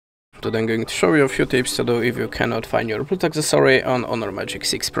Today I'm going to show you a few tips to do if you cannot find your Bluetooth accessory on HONOR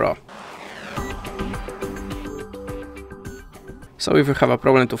Magic6 Pro. So if you have a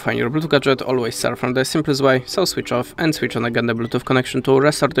problem to find your Bluetooth gadget, always start from the simplest way, so switch off and switch on again the Bluetooth connection to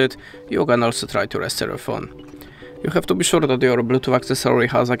restart it. You can also try to restart your phone. You have to be sure that your Bluetooth accessory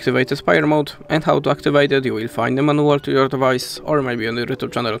has activated fire mode, and how to activate it you will find the manual to your device or maybe on your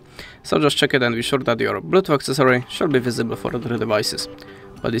YouTube channel. So just check it and be sure that your Bluetooth accessory should be visible for other devices.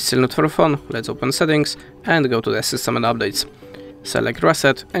 But it's still not for phone. Let's open settings and go to the system and updates. Select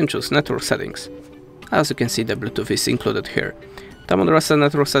reset and choose network settings. As you can see, the Bluetooth is included here. Tap on the reset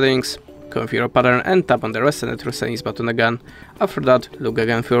network settings, configure pattern and tap on the reset network settings button again. After that, look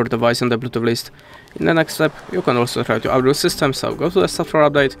again for your device on the Bluetooth list. In the next step, you can also try to update your system, so go to the software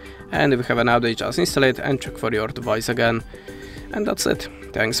update, and if you have an update, just install it and check for your device again. And that's it.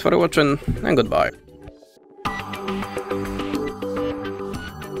 Thanks for watching and goodbye.